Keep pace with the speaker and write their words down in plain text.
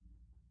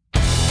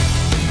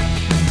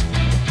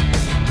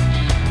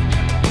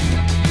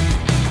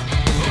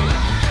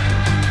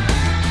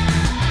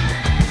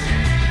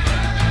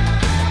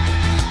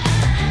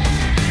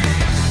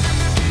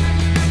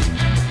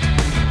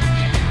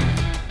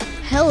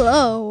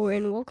Hello,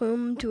 and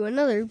welcome to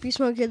another Be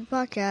Smart Kids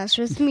podcast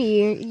with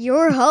me,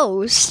 your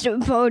host,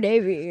 Bo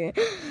Davy.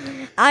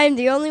 I'm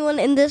the only one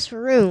in this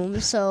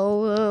room,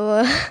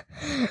 so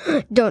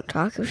don't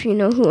talk if you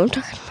know who I'm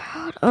talking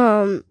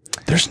about.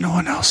 There's no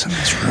one else in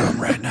this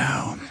room right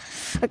now.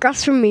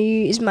 Across from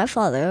me is my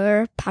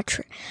father,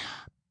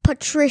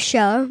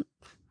 Patricia.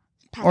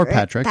 Or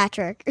Patrick.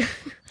 Patrick.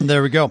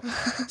 There we go.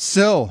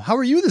 So, how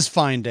are you this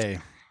fine day?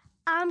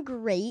 I'm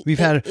great.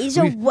 It's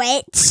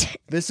wet.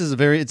 It's a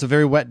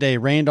very wet day.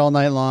 Rained all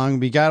night long.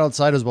 We got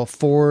outside. It was about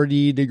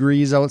 40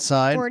 degrees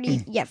outside.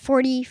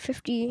 40,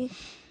 50.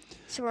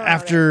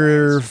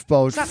 After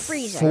about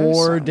freezing,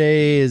 4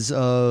 days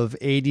of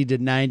 80 to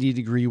 90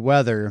 degree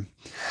weather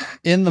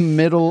in the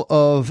middle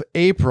of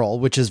April,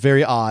 which is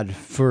very odd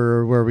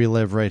for where we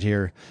live right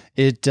here.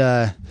 It's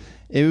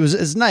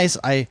nice.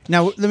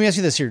 Now let me ask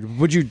you this here.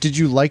 Did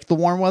you like the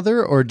warm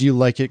weather or do you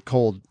like it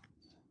cold?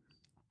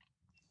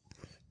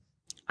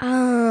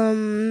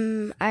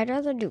 I'd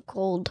rather do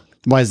cold.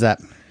 Why is that?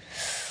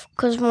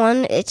 Because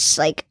one, it's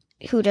like,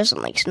 who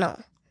doesn't like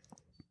snow?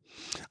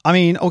 I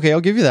mean, okay, I'll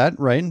give you that,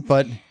 right?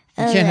 But you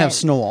can't have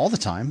snow all the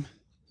time.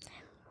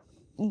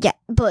 Yeah,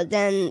 but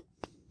then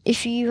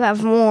if you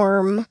have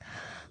warm,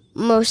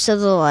 most of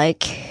the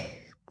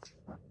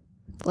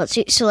let's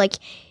see, so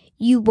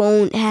you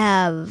won't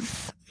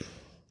have,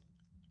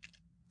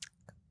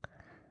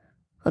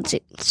 let's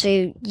see,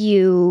 so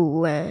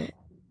you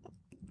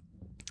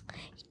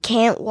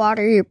can't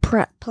water your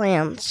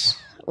plants.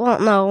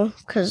 Well, no,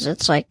 because if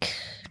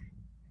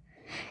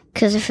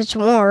it's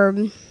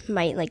warm, it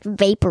might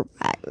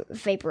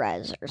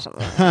vaporize or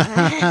something.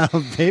 I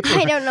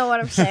don't know what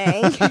I'm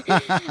saying.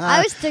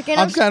 I was thinking.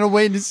 I'm kind of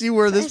waiting to see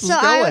where this was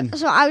going.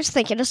 I was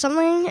thinking of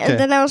something, and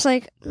then I was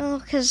like, no,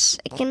 because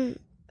it can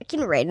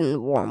rain in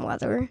warm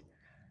weather.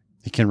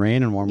 It can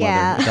rain in warm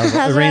weather.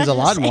 It rains a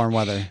lot in warm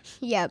weather.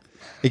 Yep.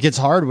 It gets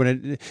hard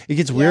when it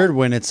gets weird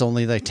when it's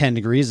only like 10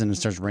 degrees and it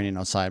starts raining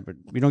outside. But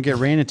we don't get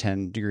rain at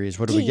 10 degrees.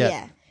 What do we get?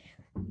 Yeah.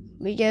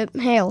 We get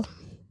hail.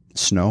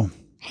 Snow.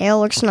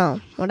 Hail or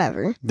snow,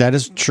 whatever. That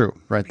is true,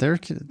 right? There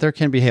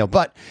can be hail,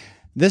 but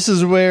this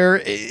is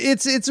where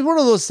it's one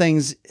of those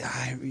things.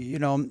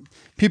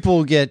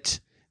 People get.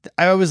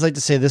 I always like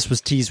to say this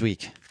was tease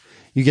week.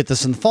 You get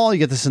this in the fall, you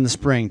get this in the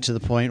spring, to the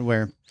point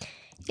where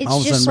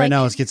all of a sudden, right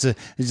now, it's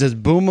this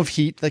boom of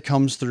heat that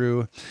comes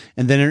through,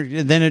 and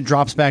then it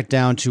drops back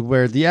down to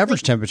where the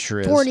average temperature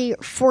is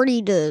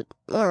 40 to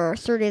or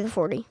 30 to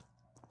 40.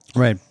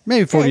 Right,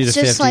 maybe 40 to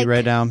 50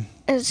 right now.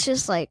 It's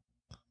just like,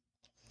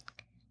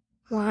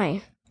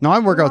 why? No, I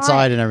work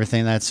outside and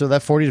everything. So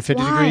that 40 to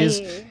 50 degrees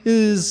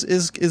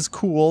is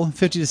cool.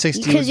 50 to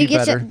 60 would be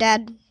better.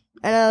 Dad,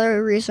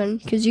 another reason,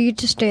 because you get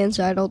to stay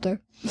inside all day.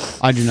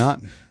 I do not.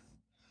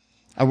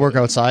 I work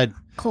outside.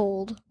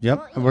 Cold.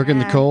 Yep. I work in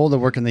the cold. I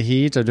work in the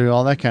heat. I do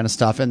all that kind of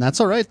stuff. And that's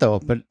all right, though.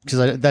 But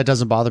because that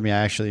doesn't bother me. I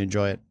actually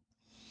enjoy it.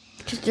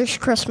 Because there's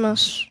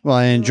Christmas. Well,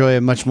 I enjoy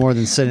it much more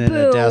than sitting at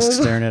a desk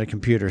staring at a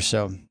computer.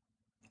 So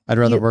I'd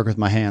rather work with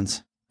my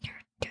hands. You're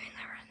doing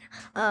that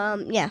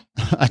right now. Yeah.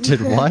 I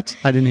did what?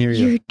 I didn't hear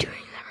you. You're doing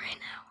that right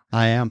now.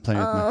 I am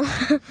playing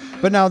with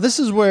But now this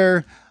is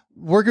where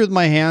working with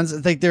my hands,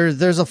 I think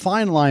there's a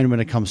fine line when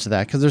it comes to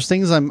that. Because there's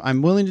things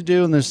I'm willing to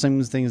do and there's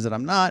things that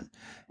I'm not.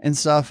 And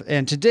stuff.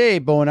 And today,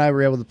 Bo and I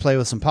were able to play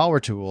with some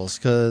power tools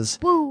because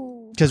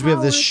we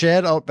have this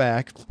shed out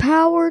back.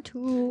 Power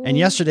tools. And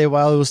yesterday,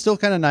 while it was still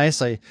kind of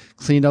nice, I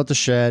cleaned out the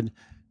shed,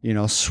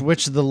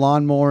 switched the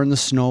lawnmower and the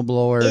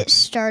snowblower. It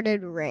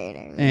started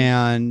raining.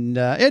 And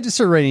it just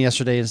started raining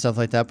yesterday and stuff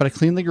like that. But I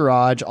cleaned the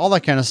garage, all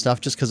that kind of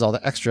stuff, just because all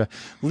the extra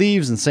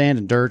leaves and sand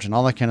and dirt and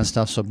all that kind of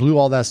stuff. So I blew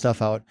all that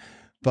stuff out.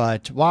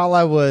 But while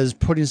I was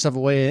putting stuff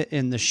away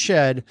in the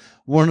shed,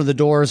 one of the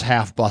doors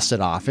half busted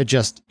off. It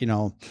just,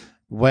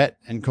 wet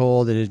and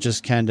cold, and it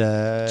just kind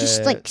of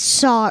so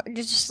soggy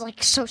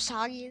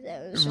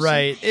that it was just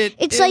right. It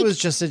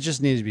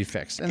just needed to be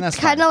fixed, and that's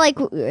kind of like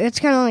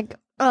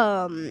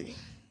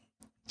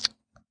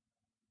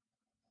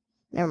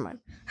never mind.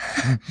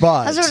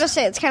 But I was going to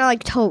say it's kind of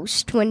like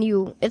toast when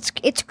you it's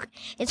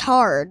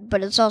hard,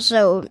 but it's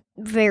also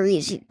very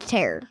easy to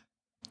tear.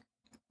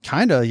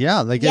 Kind of, yeah.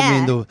 I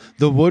mean,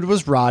 the wood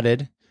was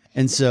rotted.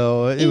 And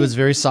so it was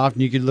very soft,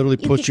 and you could literally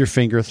put your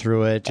finger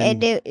through it.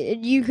 And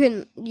you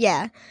can,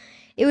 yeah.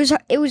 It was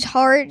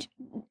hard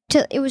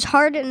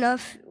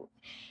enough.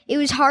 It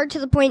was hard to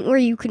the point where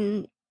you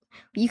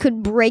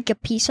could break a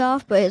piece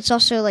off, but it's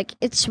also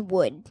it's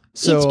wood.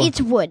 So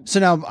it's wood. So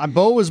now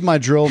Bo was my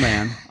drill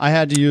man. I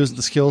had to use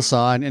the skill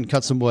saw and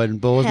cut some wood, and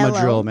Bo was my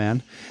drill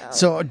man.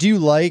 So do you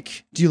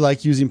like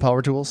using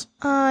power tools?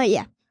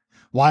 Yeah.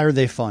 Why are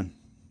they fun?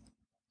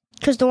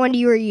 Because the one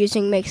you were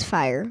using makes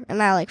fire,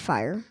 and I like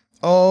fire.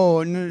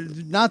 Oh,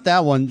 not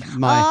that one.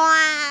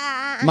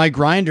 My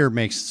grinder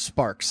makes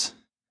sparks.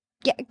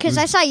 Yeah, because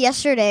I saw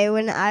yesterday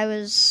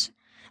I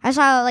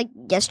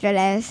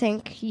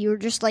think you were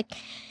just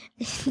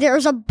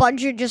there's a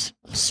bunch of just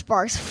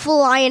sparks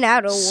flying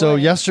out of So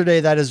wood. yesterday,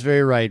 that is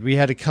very right. We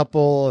had a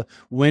couple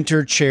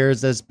winter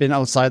chairs that's been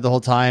outside the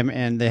whole time,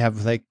 and they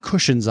have like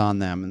cushions on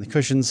them, and the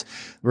cushions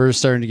were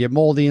starting to get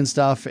moldy and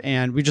stuff.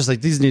 And we just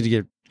like these need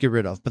to get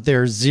rid of. But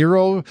there's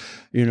zero,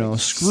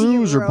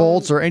 screws or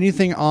bolts or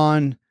anything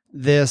on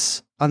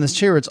this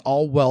chair. It's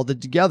all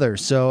welded together.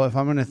 So if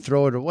I'm going to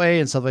throw it away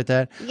and stuff like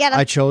that,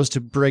 I chose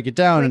to break it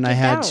down, and I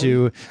had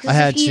to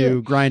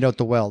grind out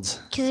the welds.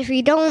 Because if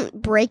you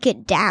don't break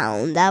it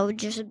down, that would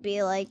just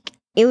be like,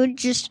 it would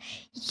just,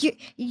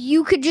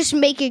 you could just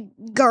make a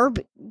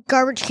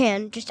garbage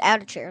can just out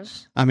of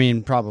chairs. I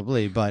mean,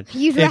 probably, but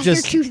You'd rather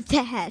do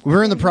that.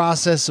 We're in the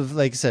process of,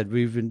 like I said,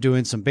 we've been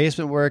doing some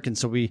basement work, and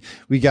so we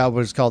got what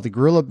is called the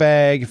Gorilla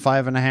Bag,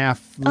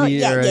 5.5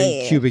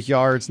 liter cubic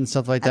yards and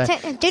stuff like that.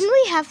 Didn't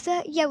we have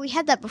that? Yeah, we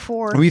had that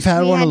before. We've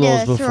had one of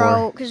those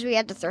before. Because we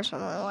had to throw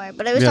something away,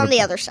 but it was on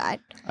the other side.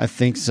 I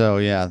think so,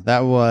 yeah.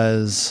 That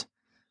was...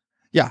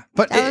 Yeah,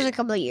 but that was a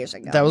couple of years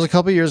ago. That was a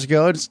couple of years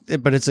ago.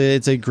 But it's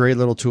a great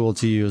little tool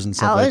to use and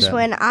stuff like that. That was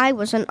when I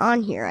wasn't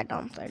on here, I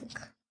don't think.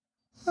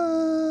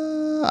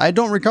 I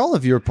don't recall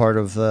if you were part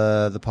of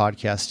the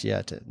podcast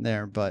yet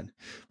there, but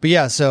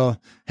yeah. So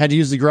had to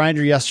use the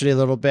grinder yesterday a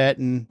little bit,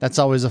 and that's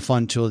always a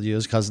fun tool to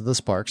use because of the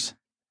sparks.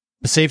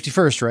 But safety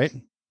first, right?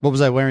 What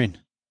was I wearing?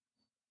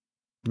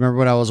 Remember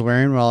what I was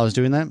wearing while I was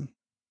doing that?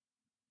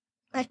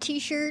 A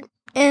t-shirt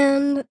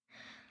and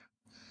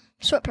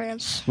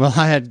sweatpants. Well,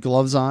 I had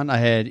gloves on. I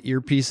had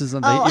earpieces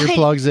on,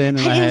 earplugs in,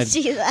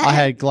 and I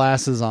had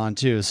glasses on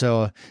too.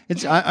 So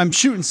I'm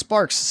shooting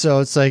sparks. So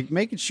it's like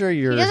making sure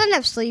you're. He doesn't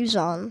have sleeves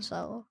on,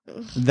 so.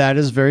 That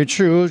is very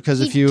true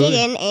because if you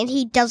didn't, and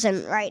he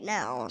doesn't right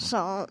now.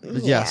 So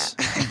yes,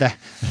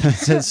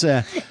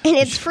 and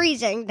it's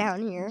freezing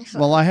down here. So.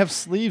 Well, I have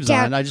sleeves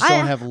on. I just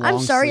don't have long. I'm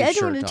sorry, I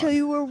don't want to tell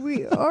you where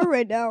we are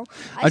right now.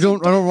 I don't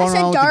run around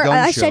with the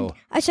gun show.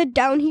 I said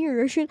down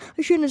here. I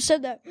shouldn't have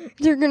said that.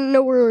 They're gonna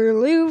know where we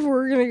live.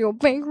 We're gonna go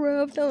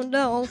bankrupt. Oh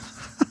no.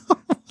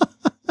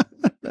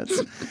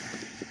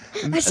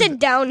 I said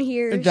down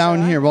here.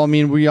 Down here. Well, I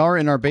mean, we are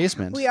in our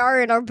basement. We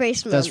are in our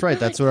basement. That's right.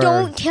 That's where.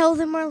 Don't tell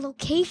them our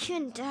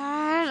location,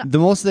 Dad. The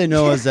most they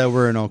know is that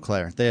we're in Eau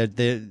Claire.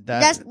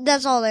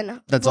 That's all they know.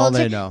 That's all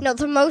they know. No,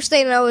 the most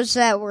they know is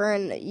that we're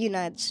in the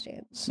United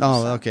States.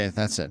 Okay,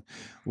 that's it.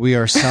 We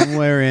are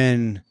somewhere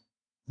in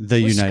the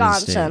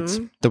United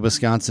States, the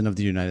Wisconsin of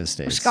the United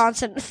States.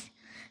 Wisconsin.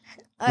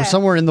 We're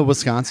somewhere in the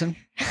Wisconsin.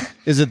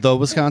 Is it the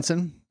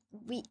Wisconsin?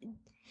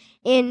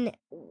 In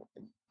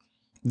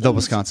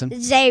Wisconsin.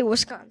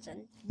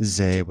 Wisconsin.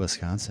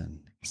 Wisconsin.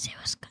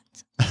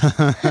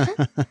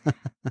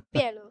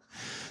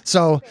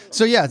 So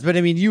yeah, but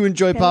I mean, you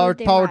enjoy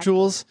power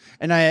tools,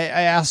 and I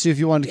asked you if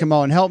you wanted to come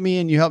out and help me,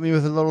 and you helped me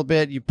with a little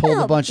bit. You pulled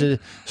a bunch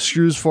of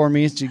screws for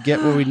me to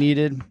get what we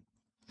needed.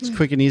 It's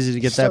quick and easy to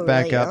get that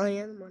back up.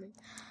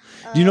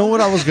 Do you know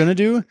what I was going to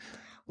do?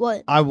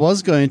 What? I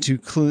was going to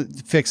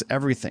fix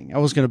everything. I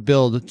was going to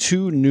build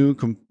 2 new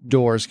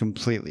doors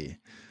completely.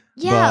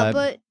 Yeah,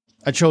 but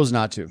I chose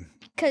not to.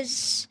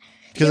 Because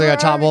I got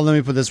talked. Well, let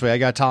me put it this way: I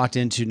got talked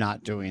into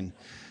not doing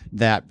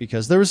that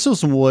because there was still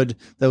some wood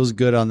that was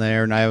good on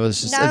there, and I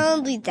was just not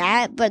only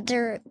that, but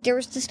there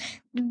was this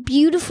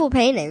beautiful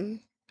painting.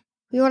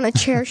 We want to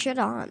cherish it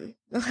on.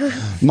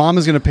 Mom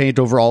is going to paint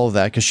over all of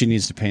that because she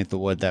needs to paint the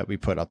wood that we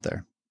put up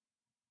there.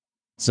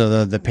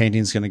 So the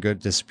painting's going to go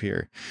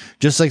disappear,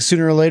 just like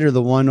sooner or later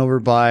the one over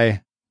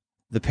by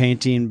the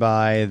painting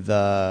by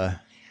the.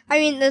 I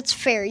mean, that's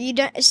fair. You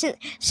don't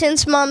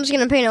since Mom's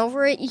gonna paint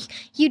over it.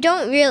 You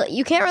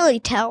can't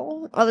really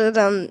tell other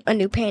than a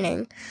new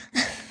painting.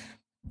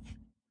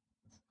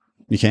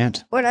 You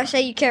can't. When I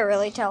say you can't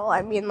really tell,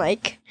 I mean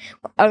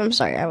I'm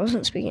sorry, I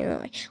wasn't speaking that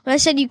way. When I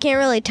said you can't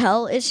really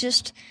tell, it's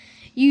just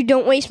you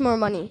don't waste more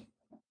money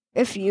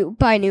if you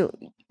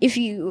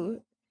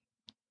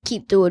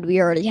keep the wood we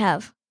already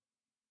have.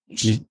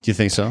 Do you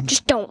think so?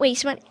 Just don't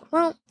waste money.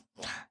 Well.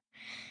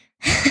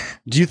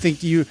 Do you think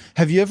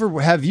have you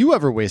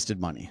ever wasted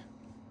money?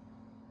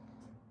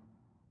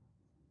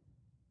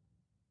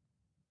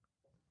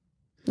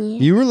 Yeah.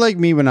 You were like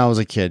me when I was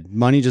a kid.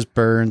 Money just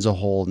burns a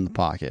hole in the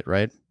pocket,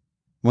 right?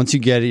 Once you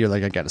get it, you're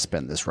like, I got to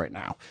spend this right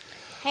now.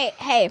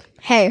 Hey.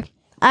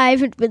 I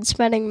haven't been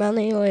spending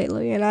money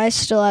lately, and I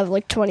still have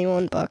like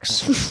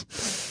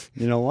 $21.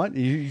 You know what?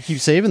 You keep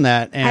saving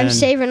that. And, I'm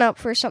saving up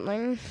for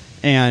something.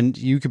 And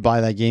you could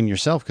buy that game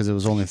yourself because it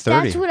was only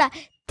 $30.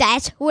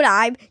 That's what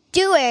I'm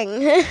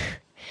doing.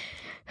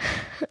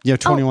 You have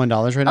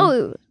 $21 right now?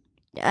 Oh,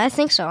 I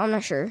think so. I'm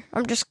not sure.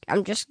 I'm just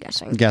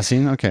guessing.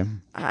 Guessing? Okay.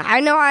 I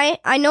know I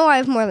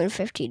have more than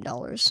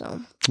 $15, so.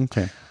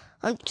 Okay.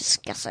 I'm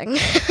just guessing.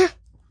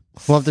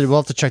 We'll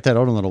have to check that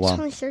out in a little while.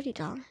 It's only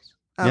 $30.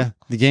 Oh. Yeah,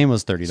 the game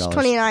was $30. It's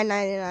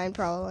 $29.99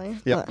 probably.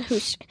 Yep.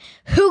 But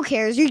who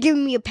cares? You're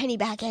giving me a penny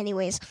back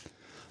anyways.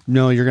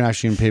 No, you're gonna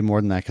actually pay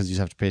more than that because you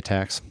have to pay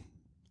tax.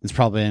 It's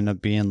probably end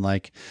up being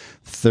like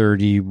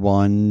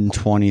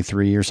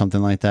 $31.23 or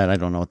something like that. I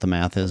don't know what the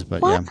math is,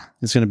 but yeah,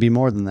 it's gonna be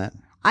more than that.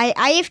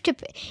 I have to,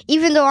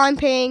 even though I'm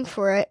paying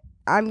for it,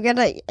 I'm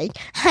gonna,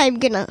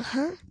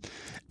 huh?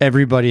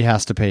 Everybody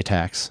has to pay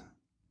tax.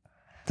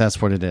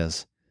 That's what it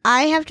is.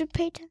 I have to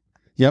pay tax?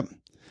 Yep.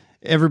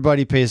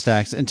 Everybody pays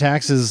tax. And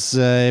taxes,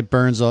 it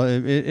burns,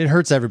 it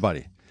hurts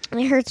everybody.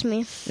 It hurts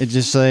me. It's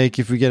just like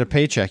if we get a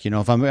paycheck,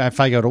 if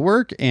I go to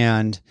work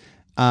and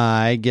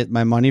I get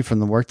my money from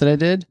the work that I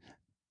did,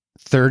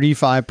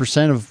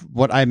 35% of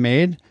what I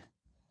made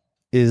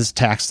is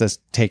tax that's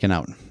taken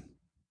out.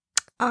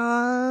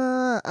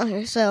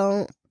 Okay,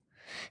 so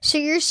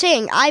you're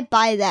saying I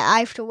buy that, I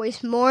have to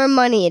waste more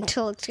money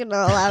until it's going to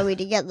allow me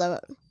to get them.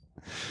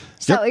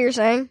 Is that what you're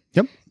saying?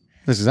 Yep.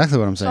 That's exactly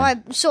what I'm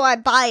saying. So I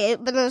buy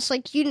it, but then it's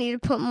like you need to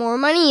put more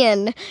money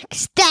in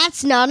because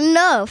that's not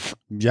enough.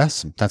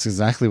 Yes, that's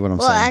exactly what I'm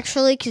saying. Well,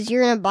 actually, because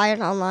you're going to buy it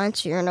online,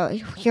 so you're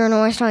going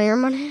to waste all your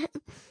money.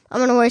 I'm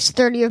going to waste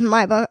 30 of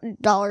my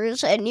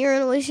dollars, and you're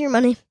going to waste your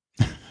money.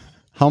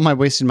 How am I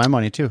wasting my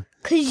money, too?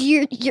 Because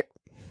you're... Do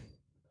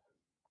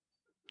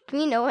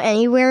you know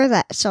anywhere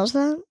that sells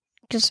that?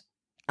 Because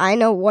I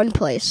know one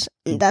place,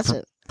 and that's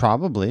it.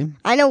 Probably.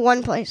 I know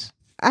one place.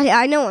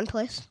 I know one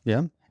place.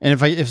 Yeah. And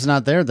if it's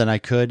not there, then I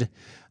could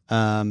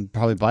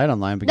probably buy it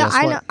online. But guess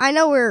what? I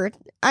know where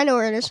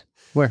it is.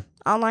 Where?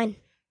 Online.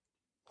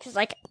 Because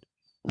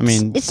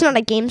it's not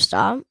a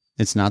GameStop.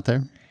 It's not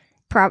there.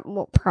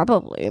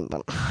 Probably,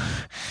 but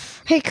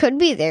it could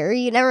be there.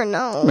 You never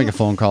know. I'll make a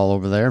phone call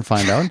over there and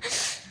find out.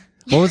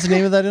 What was the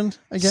name of that again?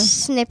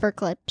 Snipper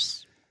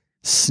clips.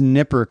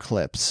 Snipper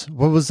clips.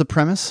 What was the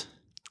premise?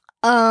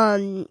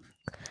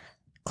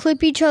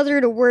 Clip each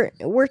other to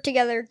work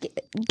together,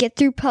 get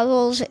through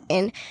puzzles,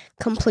 and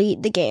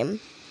complete the game.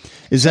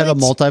 Is that a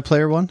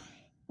multiplayer one?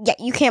 Yeah,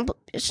 you can't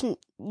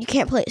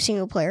play it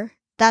single player.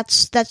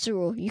 That's the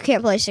rule. You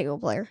can't play single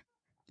player.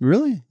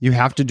 Really? You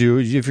have to do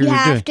if you're You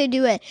have to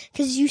do it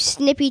because you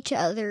snip each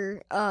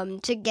other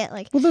to get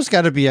like. Well, there's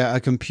got to be a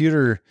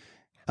computer.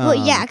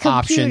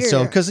 Option.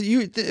 So because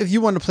if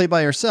you want to play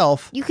by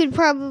yourself, you could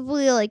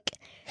probably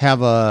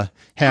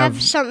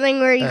have something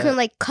where you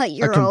can cut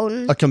your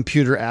own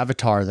computer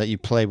avatar that you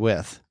play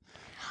with.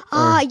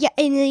 Yeah,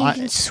 and then you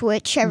can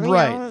switch every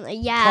now and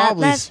then. Yeah,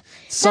 probably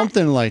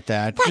something like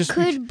that. That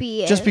could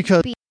be just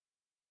because.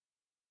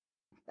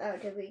 Oh,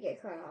 did we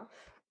get cut off?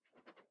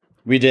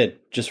 We did,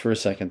 just for a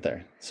second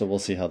there. So we'll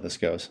see how this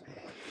goes.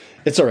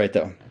 It's all right,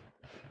 though.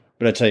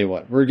 But I tell you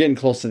what, we're getting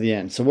close to the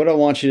end. So what I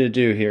want you to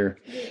do here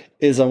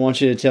is I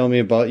want you to tell me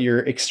about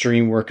your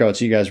extreme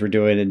workouts you guys were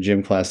doing in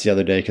gym class the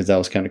other day, because that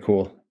was kind of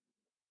cool.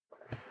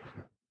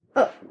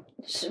 Oh,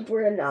 so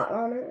we're not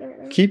on it right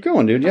now? Keep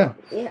going, dude, yeah.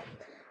 Yeah,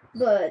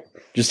 but...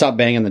 Just stop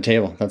banging the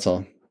table, that's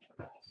all.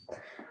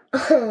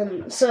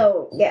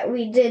 So, yeah,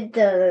 we did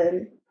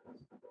the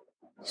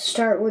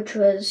start, which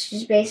was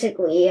just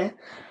basically...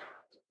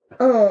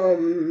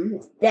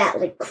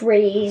 that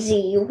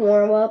crazy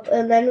warm up,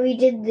 and then we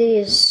did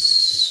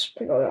this.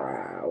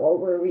 What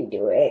were we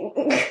doing?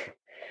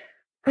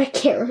 I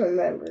can't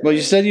remember. Well,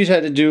 you said you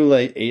had to do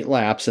 8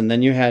 laps, and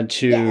then you had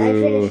to.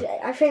 Yeah,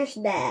 I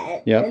finished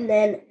that. Yeah. And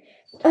then,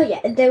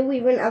 then we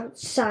went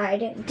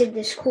outside and did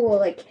this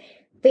cool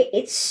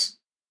it's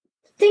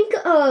think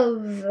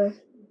of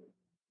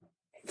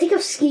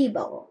skee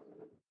ball.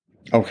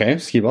 Okay,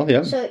 skee ball.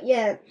 Yeah. So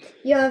yeah,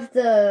 you have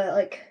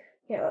the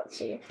Yeah, let's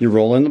see. You're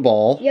rolling the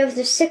ball. You have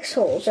the 6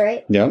 holes,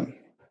 right? Yep.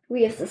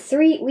 We have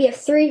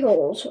 3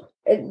 holes.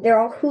 They're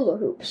all hula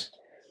hoops.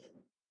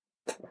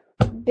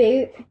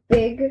 Big,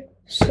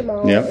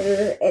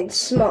 smaller, and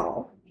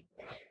small.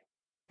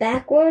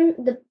 Back one,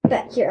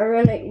 here,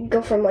 I'm gonna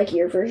go from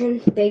your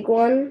version. Big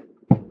one,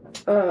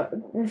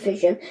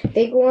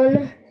 Big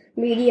one,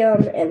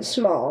 medium, and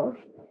small.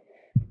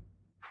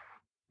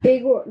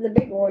 The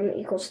big one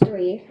equals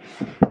 3,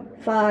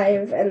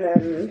 5, and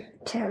then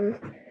 10.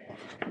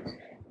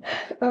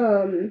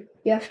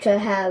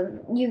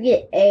 You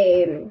get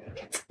a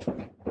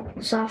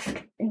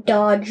soft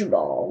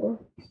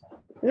dodgeball.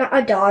 Not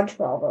a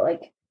dodgeball,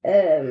 but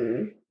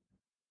a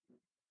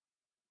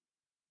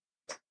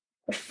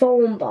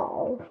foam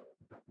ball.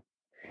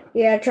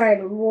 You gotta try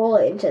and roll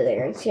it into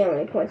there and see how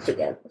many points you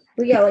get.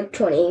 We got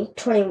 20,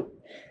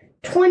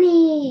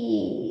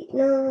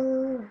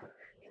 no.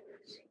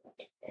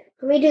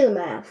 Let me do the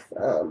math.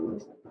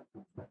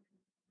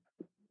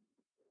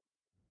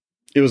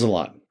 It was a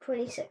lot.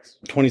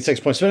 26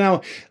 points. So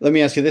now, let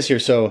me ask you this here.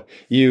 So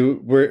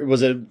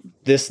was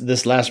it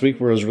this last week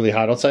where it was really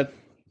hot outside?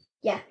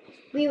 Yeah,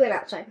 we went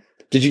outside.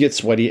 Did you get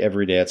sweaty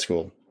every day at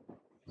school?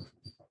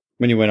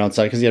 When you went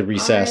outside? Because you had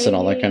recess and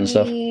all that kind of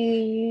stuff?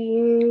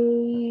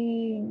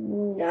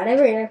 Not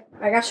every day.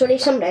 I got sweaty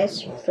some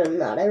days, but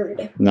not every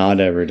day. Not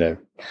every day.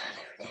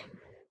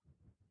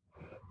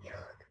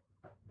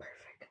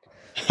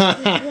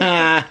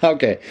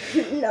 Okay.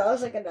 No, it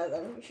was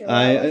another. Sure.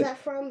 Where was that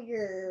from?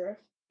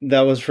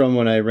 That was from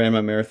when I ran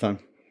my marathon.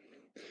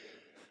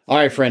 All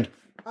right, friend.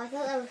 I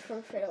thought that was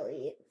from Fiddle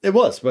Eat. It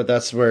was, but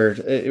that's where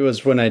it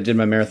was when I did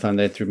my marathon.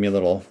 They threw me a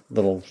little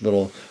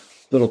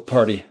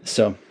party.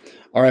 So,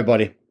 all right,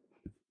 buddy.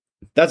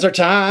 That's our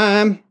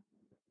time.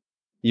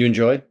 You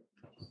enjoy?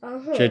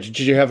 Uh-huh. Did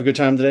you have a good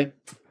time today?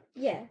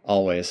 Yeah.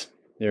 Always.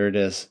 There it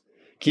is.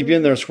 Keep you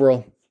in there,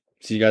 squirrel.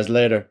 See you guys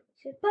later.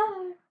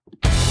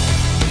 Goodbye.